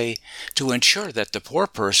the way to ensure that the poor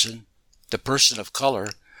person, the person of color,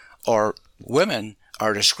 or women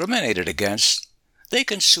are discriminated against, they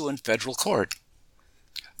can sue in federal court.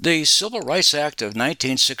 The Civil Rights Act of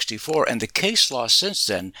 1964 and the case law since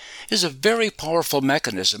then is a very powerful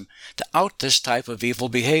mechanism to out this type of evil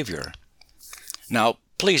behavior. Now,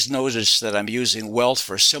 please notice that I'm using wealth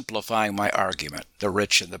for simplifying my argument, the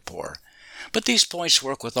rich and the poor. But these points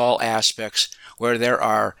work with all aspects where there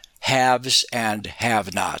are haves and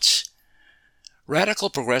have-nots. Radical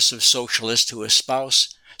progressive socialists who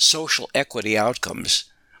espouse social equity outcomes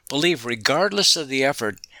believe regardless of the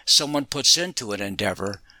effort someone puts into an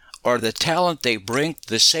endeavor or the talent they bring to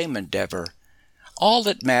the same endeavor, all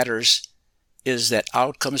that matters is that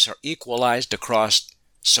outcomes are equalized across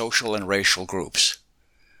social and racial groups.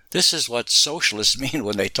 This is what socialists mean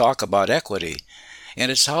when they talk about equity,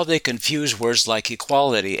 and it's how they confuse words like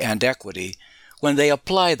equality and equity when they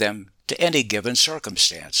apply them to any given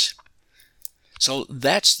circumstance. So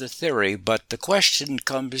that's the theory, but the question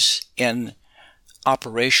comes in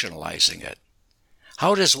operationalizing it.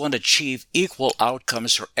 How does one achieve equal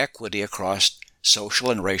outcomes for equity across social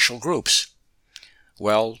and racial groups?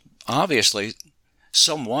 Well, obviously,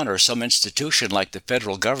 someone or some institution like the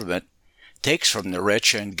federal government takes from the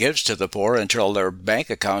rich and gives to the poor until their bank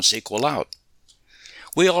accounts equal out.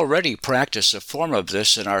 We already practice a form of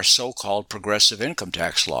this in our so-called progressive income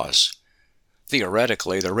tax laws.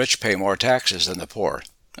 Theoretically, the rich pay more taxes than the poor,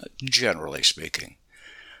 generally speaking.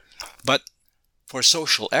 But for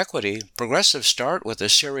social equity, progressives start with a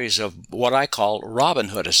series of what I call Robin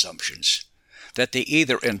Hood assumptions that they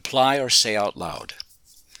either imply or say out loud.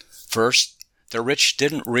 First, the rich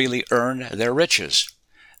didn't really earn their riches.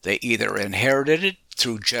 They either inherited it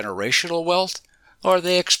through generational wealth or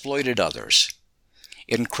they exploited others.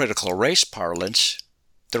 In critical race parlance,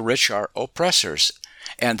 the rich are oppressors,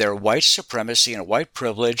 and their white supremacy and white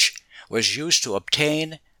privilege was used to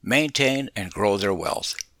obtain, maintain, and grow their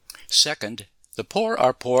wealth. Second, the poor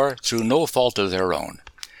are poor through no fault of their own,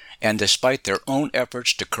 and despite their own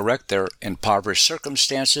efforts to correct their impoverished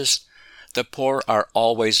circumstances, the poor are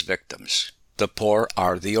always victims. The poor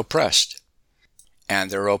are the oppressed, and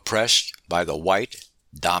they're oppressed by the white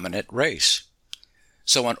dominant race.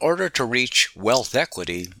 So in order to reach wealth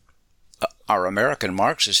equity, our American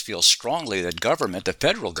Marxists feel strongly that government, the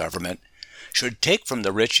federal government, should take from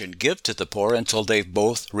the rich and give to the poor until they've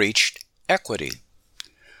both reached equity.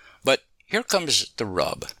 But here comes the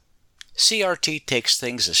rub. CRT takes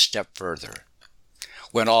things a step further.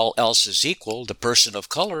 When all else is equal, the person of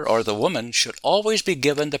color or the woman should always be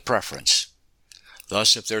given the preference.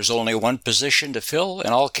 Thus, if there's only one position to fill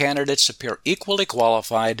and all candidates appear equally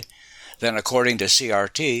qualified, then according to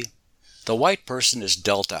CRT, the white person is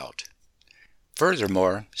dealt out.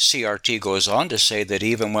 Furthermore, CRT goes on to say that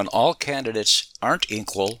even when all candidates aren't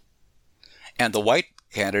equal, and the white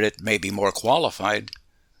candidate may be more qualified,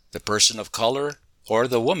 the person of color or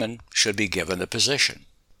the woman should be given the position.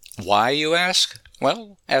 Why, you ask?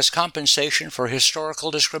 Well, as compensation for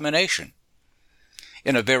historical discrimination.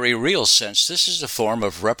 In a very real sense, this is a form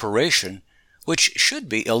of reparation which should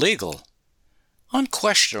be illegal.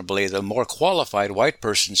 Unquestionably, the more qualified white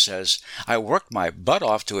person says, I worked my butt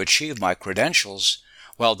off to achieve my credentials,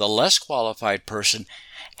 while the less qualified person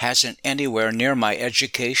hasn't anywhere near my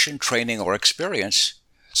education, training, or experience,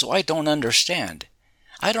 so I don't understand.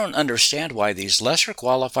 I don't understand why these lesser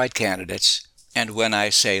qualified candidates, and when I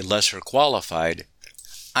say lesser qualified,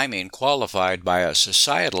 I mean qualified by a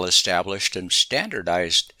societal established and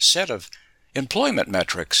standardized set of employment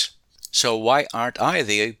metrics. So why aren't I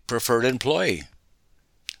the preferred employee?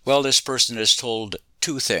 Well, this person is told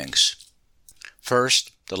two things.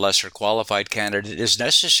 First, the lesser qualified candidate is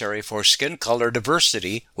necessary for skin color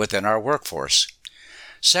diversity within our workforce.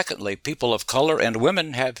 Secondly, people of color and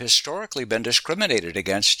women have historically been discriminated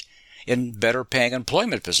against in better paying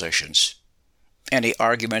employment positions. Any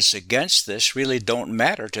arguments against this really don't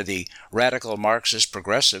matter to the radical Marxist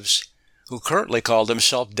progressives who currently call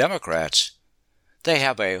themselves Democrats. They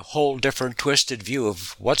have a whole different twisted view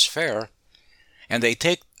of what's fair, and they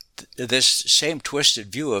take this same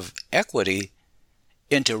twisted view of equity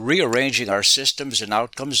into rearranging our systems and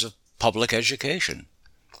outcomes of public education.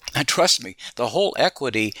 And trust me, the whole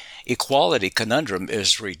equality conundrum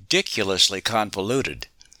is ridiculously convoluted.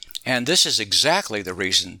 And this is exactly the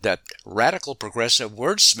reason that radical progressive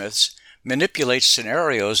wordsmiths manipulate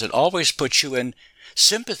scenarios and always put you in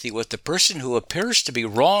sympathy with the person who appears to be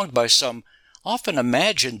wronged by some often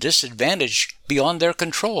imagined disadvantage beyond their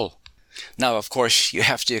control. Now, of course, you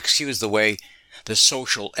have to excuse the way the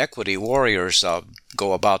social equity warriors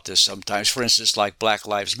go about this sometimes. For instance, like Black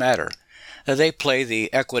Lives Matter. They play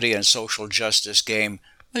the equity and social justice game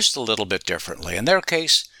just a little bit differently. In their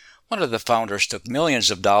case, one of the founders took millions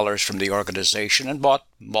of dollars from the organization and bought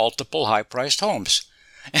multiple high-priced homes.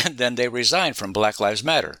 And then they resigned from Black Lives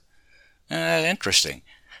Matter. Interesting.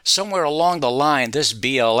 Somewhere along the line, this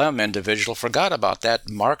BLM individual forgot about that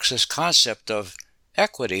Marxist concept of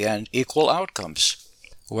equity and equal outcomes.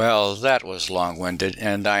 Well, that was long-winded,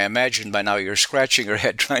 and I imagine by now you're scratching your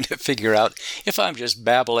head trying to figure out if I'm just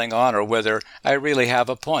babbling on or whether I really have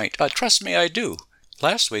a point. Trust me, I do.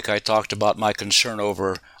 Last week I talked about my concern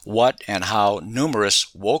over what and how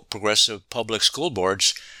numerous woke progressive public school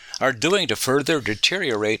boards are doing to further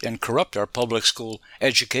deteriorate and corrupt our public school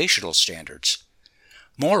educational standards.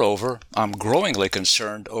 Moreover, I'm growingly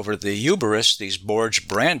concerned over the hubris these boards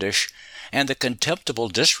brandish and the contemptible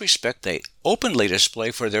disrespect they openly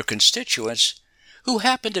display for their constituents, who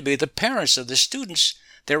happen to be the parents of the students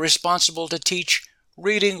they're responsible to teach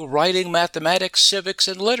reading, writing, mathematics, civics,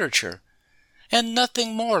 and literature, and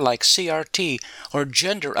nothing more like CRT or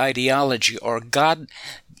gender ideology or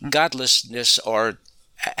godlessness or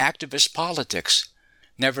activist politics.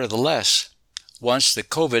 Nevertheless, once the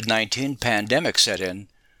COVID-19 pandemic set in,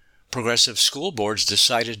 progressive school boards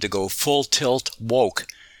decided to go full tilt woke,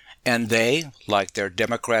 and they, like their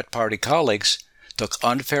Democrat Party colleagues, took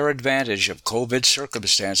unfair advantage of COVID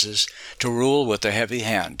circumstances to rule with a heavy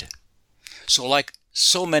hand. So like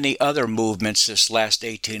so many other movements this last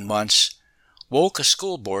 18 months, woke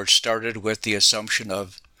school boards started with the assumption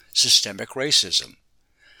of systemic racism.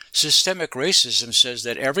 Systemic racism says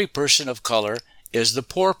that every person of color is the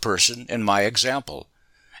poor person in my example,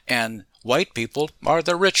 and white people are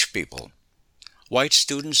the rich people. White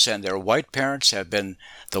students and their white parents have been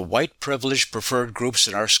the white privileged preferred groups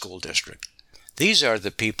in our school district. These are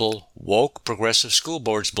the people woke progressive school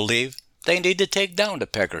boards believe they need to take down a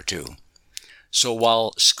peg or two. So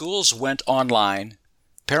while schools went online,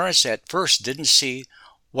 parents at first didn't see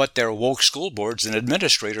what their woke school boards and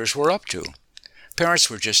administrators were up to. Parents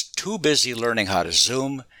were just too busy learning how to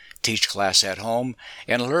Zoom, teach class at home,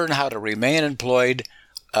 and learn how to remain employed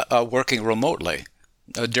working remotely.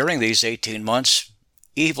 During these 18 months,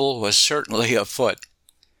 evil was certainly afoot.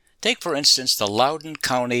 Take, for instance, the Loudoun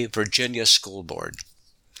County, Virginia School Board.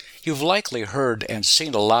 You've likely heard and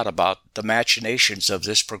seen a lot about the machinations of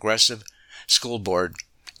this progressive school board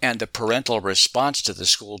and the parental response to the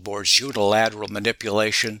school board's unilateral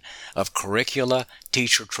manipulation of curricula,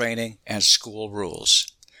 teacher training, and school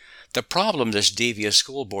rules. The problem this devious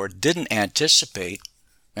school board didn't anticipate,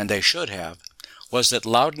 and they should have, was that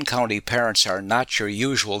Loudoun County parents are not your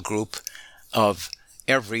usual group of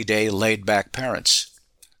everyday laid-back parents.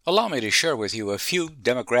 Allow me to share with you a few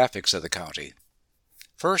demographics of the county.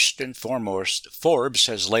 First and foremost, Forbes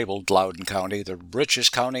has labeled Loudoun County the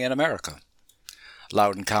richest county in America.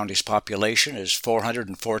 Loudoun County's population is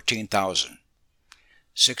 414,000.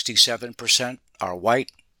 67% are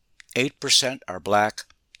white, 8% are black,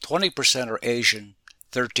 20% are Asian,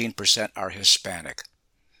 13% are Hispanic.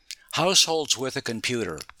 Households with a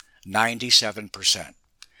computer, 97%.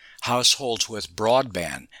 Households with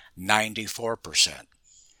broadband, 94%.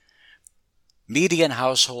 Median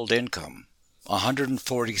household income,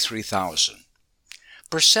 143,000.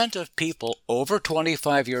 Percent of people over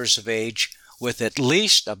 25 years of age with at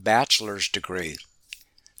least a bachelor's degree,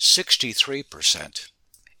 63%.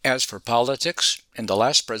 As for politics, in the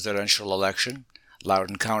last presidential election,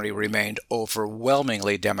 Loudoun County remained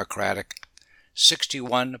overwhelmingly Democratic,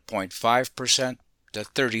 61.5% to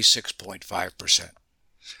 36.5%.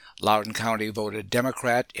 Loudoun County voted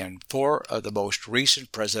Democrat in 4 of the most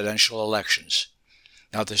recent presidential elections.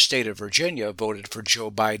 Now, the state of Virginia voted for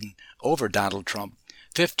Joe Biden over Donald Trump,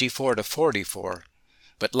 54 to 44,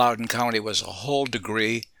 but Loudoun County was a whole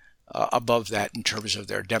degree above that in terms of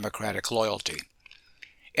their democratic loyalty.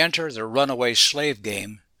 Enter the runaway slave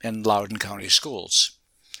game in Loudoun County schools.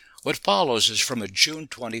 What follows is from a June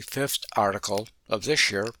 25th article of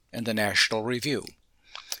this year in the National Review.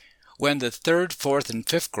 When the 3rd, 4th, and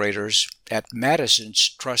 5th graders at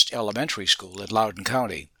Madison's Trust Elementary School in Loudoun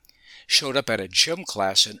County showed up at a gym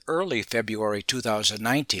class in early February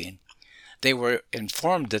 2019, they were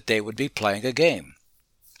informed that they would be playing a game.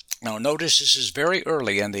 Now notice this is very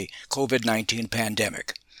early in the COVID-19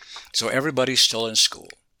 pandemic, so everybody's still in school.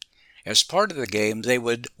 As part of the game, they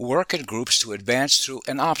would work in groups to advance through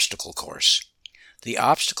an obstacle course. The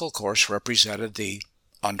obstacle course represented the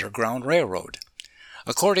Underground Railroad.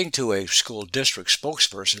 According to a school district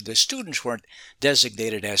spokesperson, the students weren't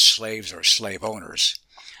designated as slaves or slave owners.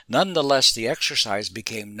 Nonetheless, the exercise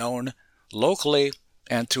became known locally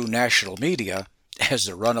and through national media as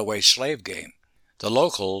the Runaway Slave Game. The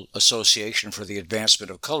local Association for the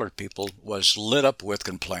Advancement of Colored People was lit up with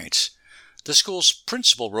complaints. The school's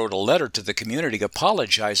principal wrote a letter to the community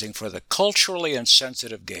apologizing for the culturally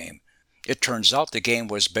insensitive game. It turns out the game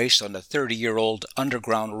was based on a 30-year-old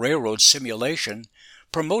Underground Railroad simulation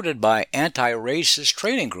promoted by anti-racist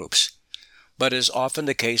training groups. But as often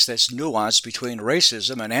the case, this nuance between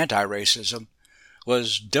racism and anti-racism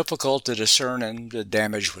was difficult to discern, and the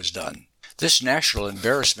damage was done. This national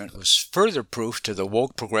embarrassment was further proof to the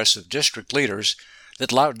woke progressive district leaders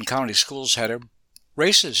that Loudoun County schools had a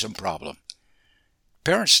racism problem.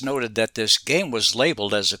 Parents noted that this game was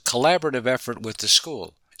labeled as a collaborative effort with the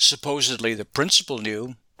school. Supposedly the principal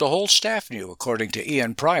knew, the whole staff knew, according to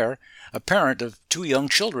Ian Pryor, a parent of 2 young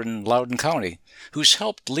children in Loudoun County, who's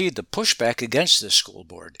helped lead the pushback against this school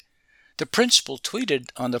board. The principal tweeted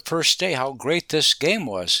on the first day how great this game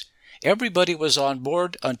was. Everybody was on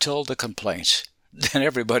board until the complaints. Then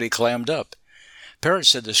everybody clammed up. Parents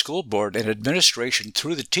said the school board and administration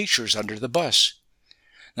threw the teachers under the bus.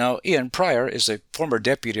 Now, Ian Pryor is a former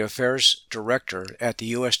Deputy Affairs Director at the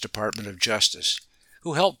U.S. Department of Justice,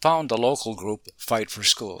 who helped found the local group Fight for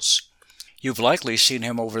Schools. You've likely seen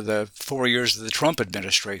him over the 4 years of the Trump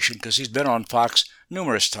administration because he's been on Fox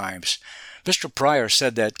numerous times. Mr. Pryor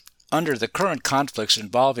said that under the current conflicts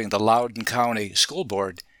involving the Loudoun County School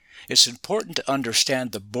Board, it's important to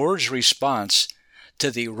understand the board's response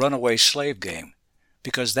to the runaway slave game,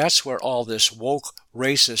 because that's where all this woke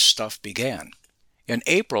racist stuff began. In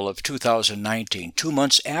April of 2019, 2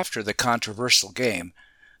 months after the controversial game,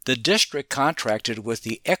 the district contracted with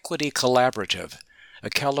the Equity Collaborative, a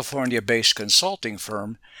California-based consulting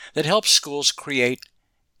firm that helps schools create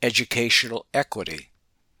educational equity.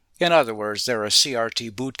 In other words, they're a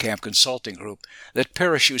CRT bootcamp consulting group that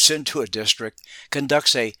parachutes into a district,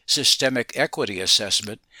 conducts a systemic equity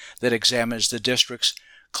assessment that examines the district's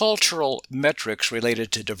cultural metrics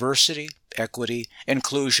related to diversity, equity,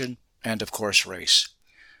 inclusion, and, of course, race.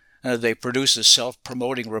 They produce a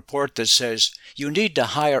self-promoting report that says, you need to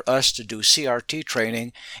hire us to do CRT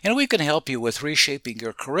training, and we can help you with reshaping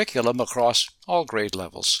your curriculum across all grade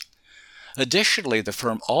levels. Additionally, the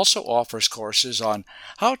firm also offers courses on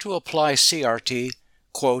how to apply CRT,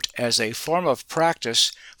 quote, as a form of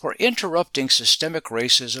practice for interrupting systemic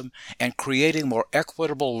racism and creating more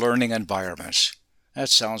equitable learning environments. That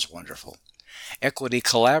sounds wonderful. Equity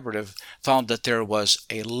Collaborative found that there was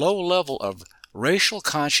a low level of racial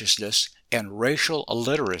consciousness and racial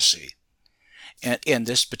illiteracy in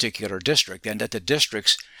this particular district, and that the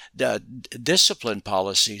district's discipline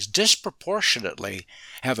policies disproportionately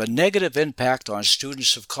have a negative impact on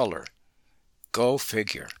students of color. Go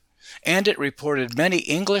figure. And it reported many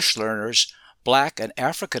English learners, Black and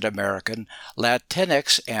African American,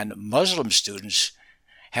 Latinx, and Muslim students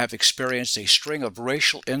have experienced a string of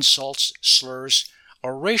racial insults, slurs,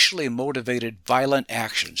 or racially motivated violent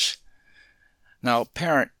actions. Now,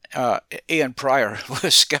 parent Ian Pryor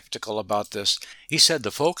was skeptical about this. He said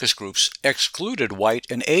the focus groups excluded white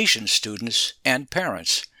and Asian students and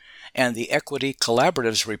parents, and the Equity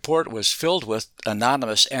Collaborative's report was filled with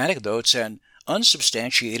anonymous anecdotes and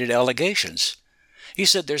unsubstantiated allegations. He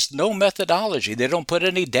said there's no methodology. They don't put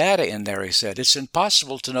any data in there, he said. It's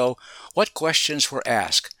impossible to know what questions were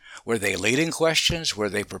asked. Were they leading questions? Were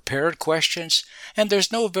they prepared questions? And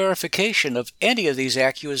there's no verification of any of these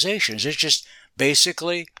accusations. It's just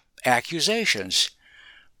basically accusations.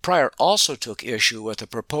 Pryor also took issue with a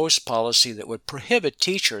proposed policy that would prohibit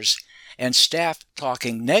teachers and staff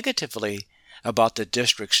talking negatively about the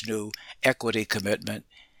district's new equity commitment,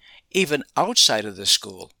 even outside of the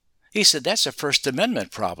school. He said that's a First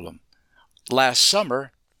Amendment problem. Last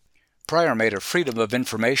summer, Pryor made a Freedom of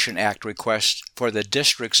Information Act request for the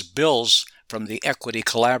district's bills from the Equity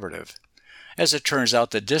Collaborative. As it turns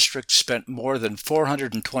out, the district spent more than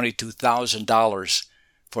 $422,000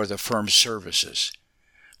 for the firm's services.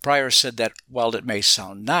 Pryor said that while it may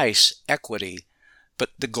sound nice, equity, but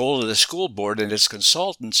the goal of the school board and its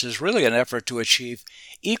consultants is really an effort to achieve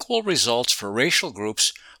equal results for racial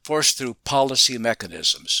groups forced through policy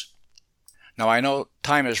mechanisms. Now, I know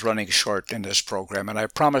time is running short in this program, and I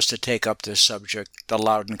promise to take up this subject, the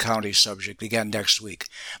Loudoun County subject, again next week.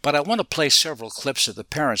 But I want to play several clips of the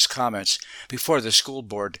parents' comments before the school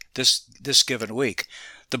board this given week.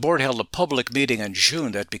 The board held a public meeting in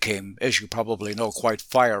June that became, as you probably know, quite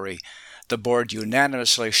fiery. The board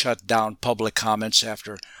unanimously shut down public comments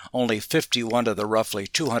after only 51 of the roughly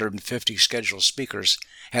 250 scheduled speakers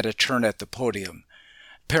had a turn at the podium.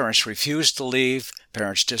 Parents refused to leave.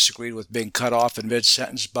 Parents disagreed with being cut off in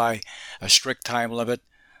mid-sentence by a strict time limit.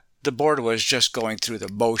 The board was just going through the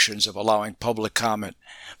motions of allowing public comment.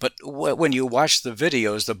 But when you watch the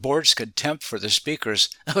videos, the board's contempt for the speakers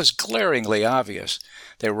was glaringly obvious.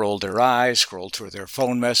 They rolled their eyes, scrolled through their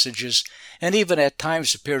phone messages, and even at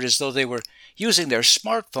times appeared as though they were using their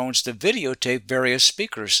smartphones to videotape various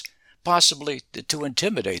speakers, possibly to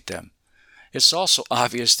intimidate them. It's also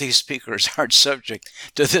obvious these speakers aren't subject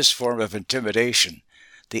to this form of intimidation.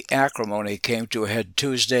 The acrimony came to a head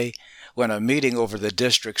Tuesday when a meeting over the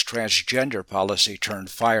district's transgender policy turned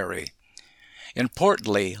fiery.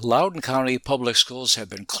 Importantly, Loudoun County Public Schools have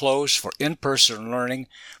been closed for in-person learning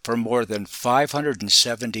for more than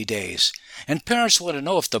 570 days, and parents want to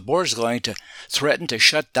know if the board's going to threaten to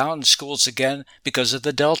shut down schools again because of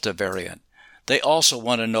the Delta variant. They also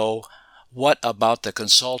want to know, what about the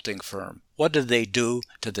consulting firm? What did they do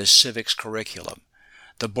to the civics curriculum?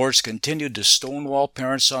 The board's continued to stonewall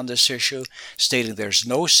parents on this issue, stating there's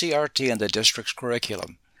no CRT in the district's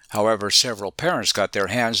curriculum. However, several parents got their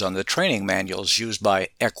hands on the training manuals used by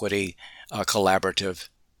Equity Collaborative,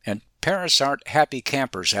 and parents aren't happy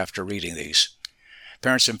campers after reading these.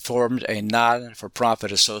 Parents informed a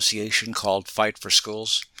non-for-profit association called Fight for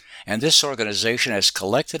Schools, and this organization has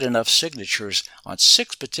collected enough signatures on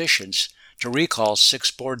 6 petitions to recall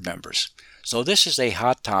 6 board members. So this is a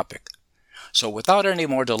hot topic. So without any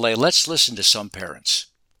more delay, let's listen to some parents.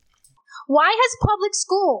 Why has public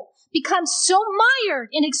school become so mired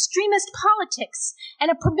in extremist politics and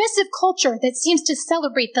a permissive culture that seems to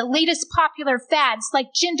celebrate the latest popular fads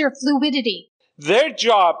like gender fluidity? Their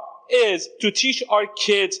job is to teach our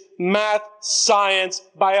kids math, science,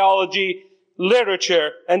 biology,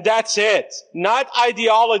 literature, and that's it, not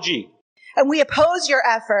ideology. And we oppose your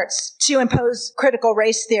efforts to impose critical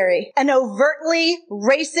race theory, an overtly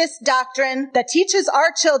racist doctrine that teaches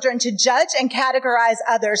our children to judge and categorize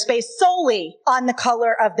others based solely on the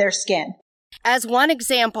color of their skin. As one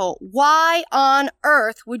example, why on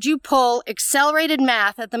earth would you pull accelerated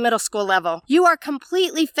math at the middle school level? You are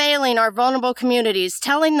completely failing our vulnerable communities,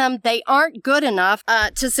 telling them they aren't good enough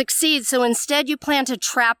to succeed, so instead you plan to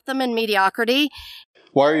trap them in mediocrity.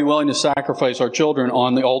 Why are you willing to sacrifice our children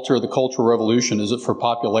on the altar of the Cultural Revolution? Is it for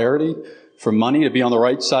popularity, for money, to be on the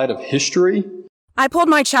right side of history? I pulled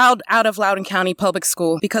my child out of Loudoun County Public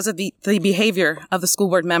School because of the behavior of the school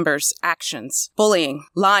board members' actions, bullying,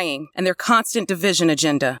 lying, and their constant division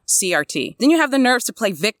agenda, CRT. Then you have the nerves to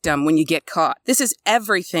play victim when you get caught. This is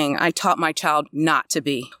everything I taught my child not to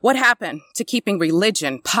be. What happened to keeping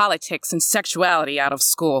religion, politics, and sexuality out of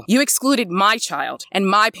school? You excluded my child and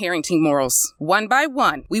my parenting morals. One by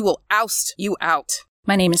one, we will oust you out.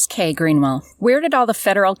 My name is Kay Greenwell. Where did all the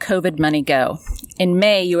federal COVID money go? In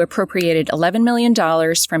May, you appropriated $11 million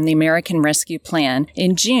from the American Rescue Plan.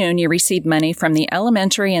 In June, you received money from the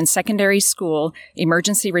Elementary and Secondary School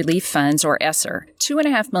Emergency Relief Funds, or ESSER,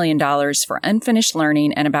 $2.5 million for unfinished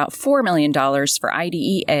learning, and about $4 million for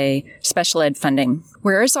IDEA special ed funding.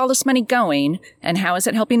 Where is all this money going, and how is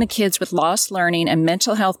it helping the kids with lost learning and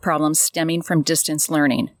mental health problems stemming from distance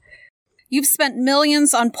learning? You've spent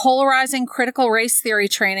millions on polarizing critical race theory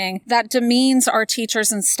training that demeans our teachers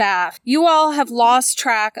and staff. You all have lost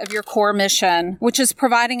track of your core mission, which is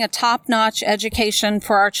providing a top-notch education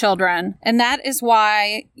for our children. And that is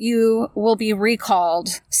why you will be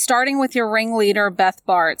recalled, starting with your ringleader, Beth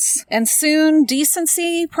Bartz. And soon,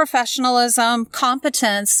 decency, professionalism,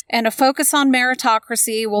 competence, and a focus on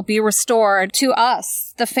meritocracy will be restored to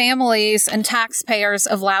us, the families and taxpayers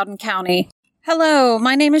of Loudoun County. Hello,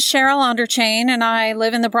 my name is Cheryl Onderchain, and I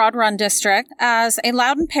live in the Broad Run District. As a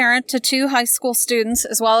Loudoun parent to 2 high school students,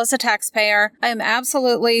 as well as a taxpayer, I am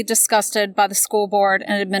absolutely disgusted by the school board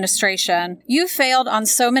and administration. You failed on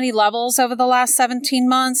so many levels over the last 17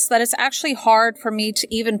 months that it's actually hard for me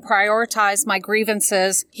to even prioritize my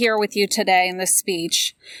grievances here with you today in this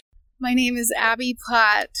speech. My name is Abby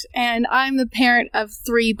Platt, and I'm the parent of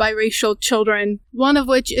 3 biracial children, one of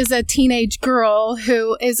which is a teenage girl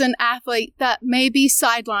who is an athlete that may be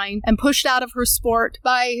sidelined and pushed out of her sport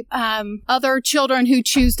by other children who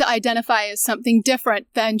choose to identify as something different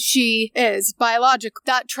than she is biologically.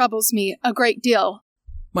 That troubles me a great deal.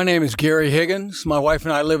 My name is Gary Higgins. My wife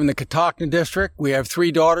and I live in the Catoctin District. We have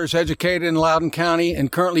 3 daughters educated in Loudoun County and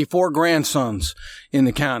currently 4 grandsons in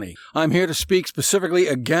the county. I'm here to speak specifically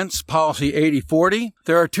against Policy 8040.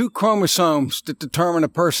 There are 2 chromosomes that determine a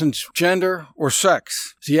person's gender or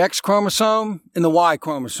sex. It's the X chromosome and the Y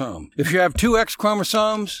chromosome. If you have 2 X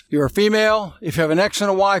chromosomes, you're a female. If you have an X and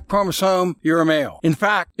a Y chromosome, you're a male. In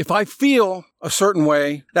fact, if I feel a certain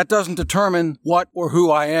way, that doesn't determine what or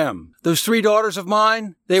who I am. Those 3 daughters of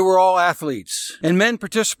mine, they were all athletes. And men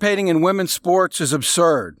participating in women's sports is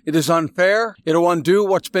absurd. It is unfair. It'll undo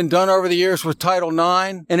what's been done over the years with Title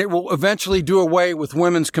IX, and it will eventually do away with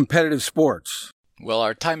women's competitive sports. Well,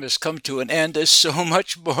 our time has come to an end. There's so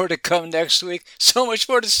much more to come next week, so much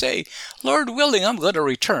more to say. Lord willing, I'm going to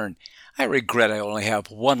return. I regret I only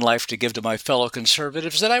have 1 life to give to my fellow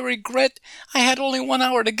conservatives, and I regret I had only 1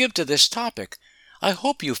 hour to give to this topic. I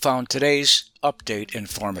hope you found today's update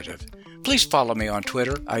informative. Please follow me on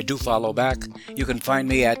Twitter. I do follow back. You can find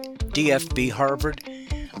me at DFB Harvard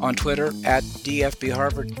on Twitter, at DFB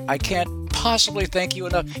Harvard. I can't possibly thank you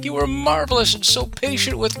enough. You were marvelous and so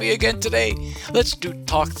patient with me again today. Let's do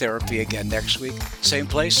talk therapy again next week. Same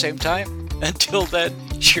place, same time. Until then,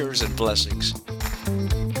 cheers and blessings.